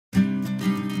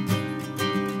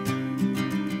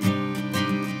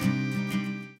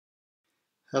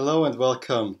Hello and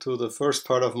welcome to the first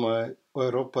part of my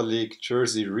Europa League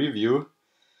jersey review.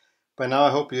 By now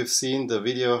I hope you've seen the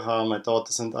video how my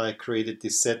daughters and I created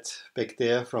this set back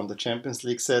there from the Champions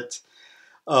League set.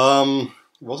 It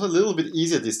was a little bit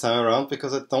easier this time around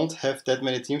because I don't have that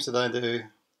many teams that are in the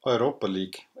Europa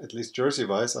League, at least jersey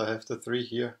wise. I have the three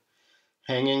here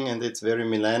hanging and it's very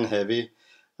Milan heavy.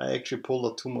 I actually pulled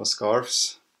out two more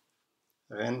scarves,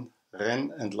 Rennes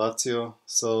and Lazio,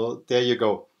 so there you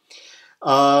go.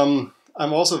 I'm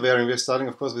also we're starting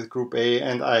of course with Group A,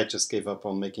 and I just gave up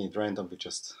on making it random. We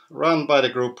just run by the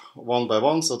group one by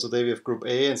one. So today we have Group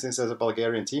A, and since there's a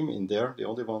Bulgarian team in there, the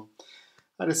only one,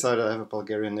 I decided I have a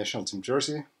Bulgarian national team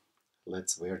jersey.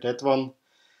 Let's wear that one.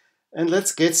 And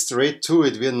let's get straight to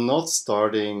it. We're not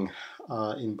starting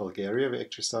in Bulgaria. We're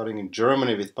actually starting in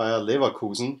Germany with Bayer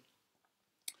Leverkusen.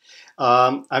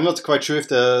 I'm not quite sure if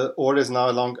the order is now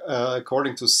along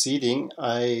according to seeding.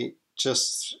 I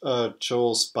just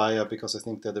chose Bayer because I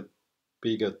think they're the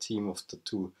bigger team of the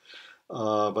two.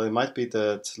 But it might be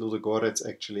that Ludogorets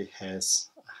actually has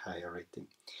a higher rating.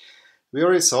 We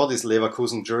already saw this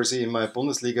Leverkusen jersey in my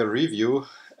Bundesliga review,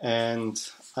 and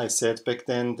I said back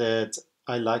then that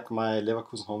I like my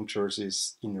Leverkusen home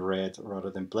jerseys in red rather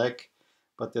than black,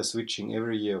 but they're switching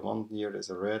every year. One year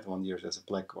there's a red, one year there's a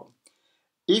black one.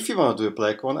 If you want to do a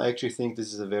black one, I actually think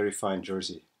this is a very fine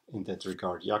jersey in that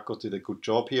regard. Jaco did a good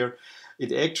job here.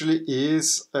 It actually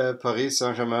is a Paris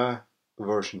Saint-Germain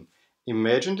version.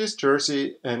 Imagine this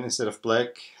jersey and instead of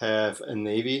black have a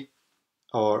navy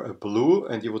or a blue,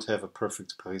 and you would have a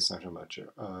perfect Paris Saint-Germain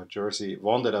jersey,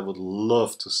 one that I would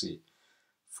love to see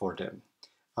for them.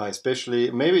 Especially,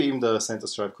 maybe even the center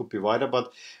stripe could be wider,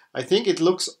 but I think it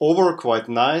looks overall quite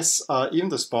nice. Even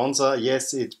the sponsor,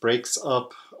 yes, it breaks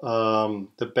up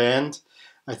the band.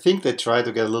 I think they try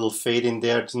to get a little fade in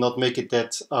there to not make it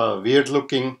that weird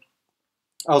looking.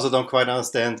 I also don't quite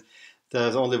understand.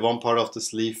 There's only one part of the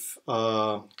sleeve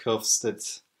cuffs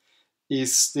that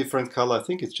is different color. I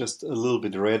think it's just a little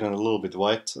bit red and a little bit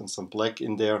white and some black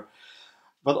in there.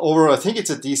 But overall, I think it's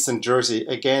a decent jersey.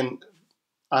 Again,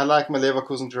 I like my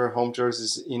Leverkusen home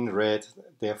jerseys in red,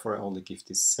 therefore I only give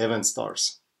this 7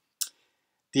 stars.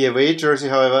 The away jersey,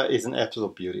 however, is an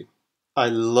absolute beauty. I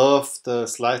love the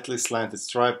slightly slanted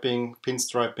striping,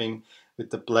 pinstriping with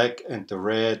the black and the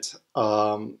red.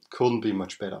 Couldn't be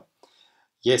much better.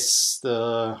 Yes,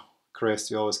 the crest,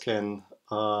 you always can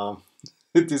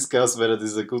discuss whether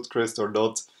this is a good crest or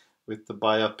not, with the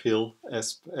Bayer pill,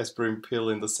 aspirin pill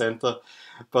in the center.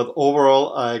 But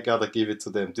overall, I gotta give it to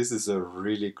them. This is a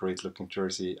really great looking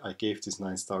jersey. I gave this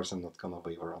 9 stars. I'm not gonna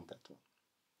waver on that one.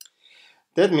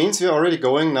 That means we're already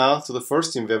going now to the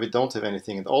first team where we don't have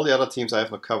anything. And all the other teams I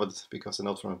have not covered because they're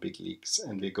not from big leagues.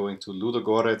 And we're going to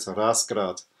Ludogorets,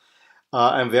 Razgrad.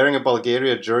 I'm wearing a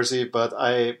Bulgaria jersey, but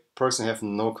I personally have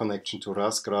no connection to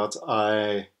Razgrad.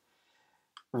 I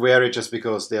wear it just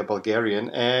because they're Bulgarian,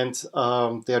 and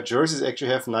their jerseys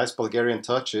actually have nice Bulgarian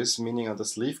touches, meaning on the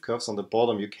sleeve cuffs on the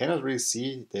bottom you cannot really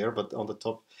see there, but on the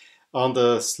top, on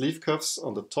the sleeve cuffs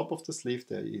on the top of the sleeve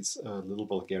there is a little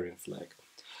Bulgarian flag.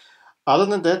 Other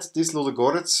than that, this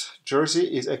Ludogorets jersey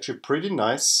is actually pretty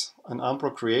nice, an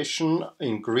Umbro creation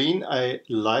in green. I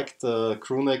like the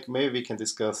crew neck. Maybe we can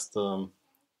discuss the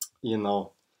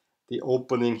the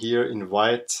opening here in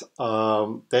white.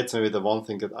 That's maybe the one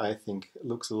thing that I think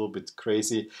looks a little bit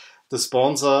crazy. The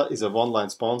sponsor is a one-line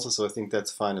sponsor, so I think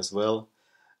that's fine as well.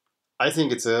 I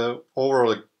think it's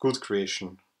overall a good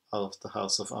creation out of the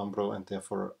house of Umbro, and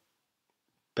therefore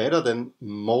better than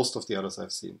most of the others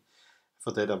I've seen.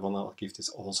 For that I want to give this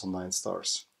also 9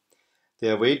 stars.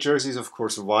 The away jersey is of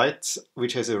course white,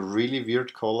 which has a really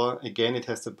weird color. Again, it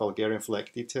has the Bulgarian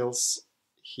flag details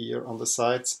here on the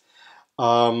sides.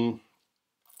 The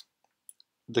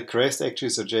crest actually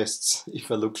suggests,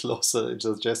 if I look closer, it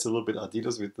suggests a little bit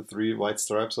Adidas with the 3 white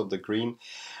stripes of the green.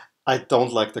 I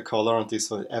don't like the color on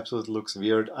this one. It absolutely looks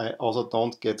weird. I also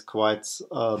don't get quite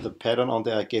the pattern on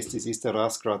there. I guess this is the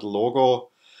Razgrad logo,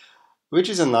 which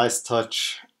is a nice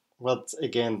touch. But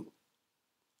again,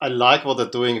 I like what they're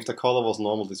doing. If the color was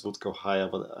normal, this would go higher.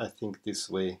 But I think this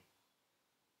way,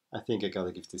 I think I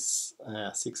gotta give this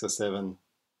 6 or 7.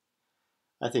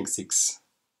 I think 6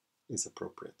 is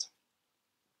appropriate.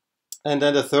 And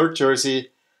then the third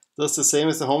jersey does the same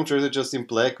as the home jersey, just in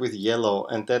black with yellow,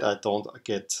 and that I don't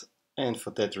get. And for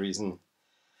that reason,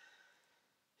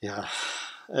 yeah,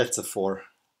 that's a 4.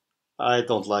 I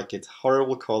don't like it.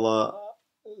 Horrible color.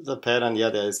 The pattern, yeah,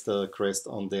 there is the crest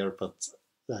on there, but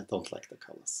I don't like the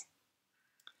colors.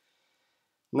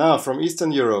 Now, from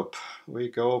Eastern Europe, we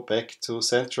go back to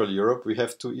Central Europe. We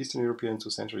have 2 Eastern European, 2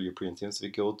 Central European teams. We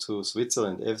go to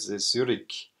Switzerland, FC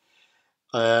Zürich.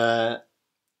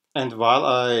 And while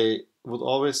I would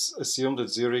always assume that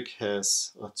Zürich,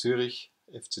 FC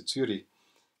Zürich,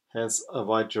 has a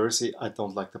white jersey, I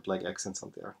don't like the black accents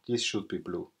on there. This should be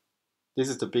blue. This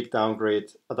is the big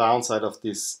downgrade, a downside of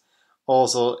this.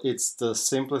 Also, it's the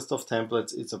simplest of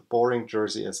templates. It's a boring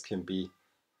jersey as can be.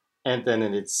 And then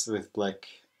it's with black.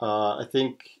 I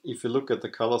think if you look at the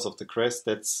colors of the crest,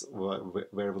 that's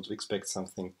where I would expect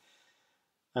something.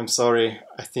 I'm sorry,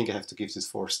 I think I have to give this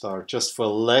 4-star just for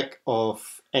lack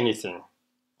of anything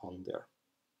on there.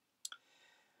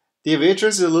 The away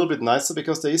jersey is a little bit nicer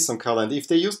because there is some color, and if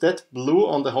they use that blue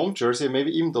on the home jersey,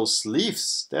 maybe even those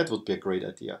sleeves, that would be a great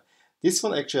idea. This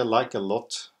one actually I like a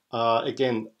lot.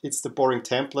 Again, it's the boring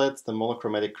template. The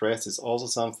monochromatic crest is also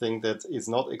something that is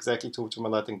not exactly to my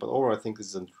liking, but overall I think this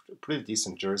is a pretty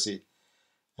decent jersey,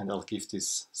 and I'll give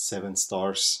this 7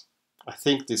 stars. I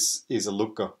think this is a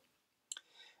looker.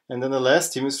 And then the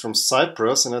last team is from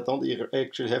Cyprus, and I don't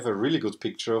actually have a really good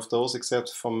picture of those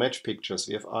except from match pictures.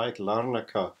 We have AEK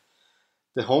Larnaka.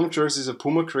 The home jersey is a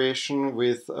Puma creation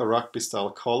with a rugby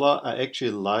style collar. I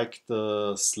actually like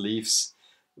the sleeves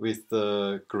with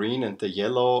the green and the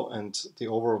yellow and the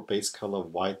overall base color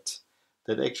white.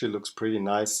 That actually looks pretty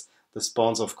nice. The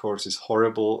sponsor, of course, is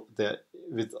horrible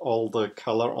with all the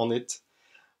color on it.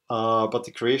 But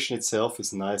the creation itself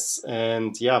is nice.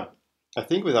 And yeah, I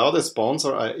think without a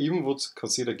sponsor, I even would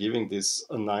consider giving this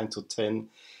a 9 to 10.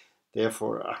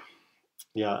 Therefore,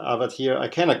 yeah, but here I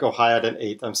cannot go higher than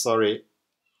 8. I'm sorry.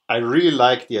 I really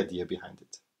like the idea behind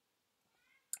it.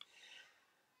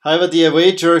 However, the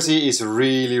away jersey is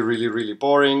really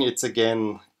boring. It's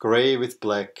again gray with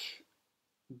black.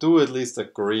 Do at least a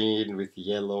green with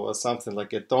yellow or something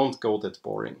like it. Don't go that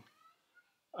boring.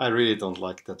 I really don't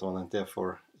like that one, and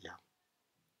therefore, yeah,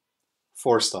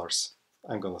 4 stars.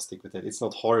 I'm gonna stick with it. It's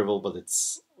not horrible, but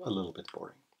it's a little bit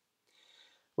boring.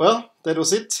 Well, that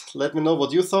was it. Let me know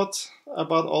what you thought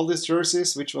about all these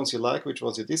jerseys, which ones you like, which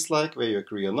ones you dislike, where you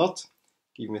agree or not.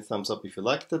 Give me a thumbs up if you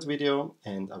liked that video,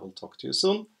 and I will talk to you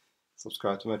soon.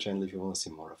 Subscribe to my channel if you want to see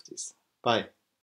more of this. Bye.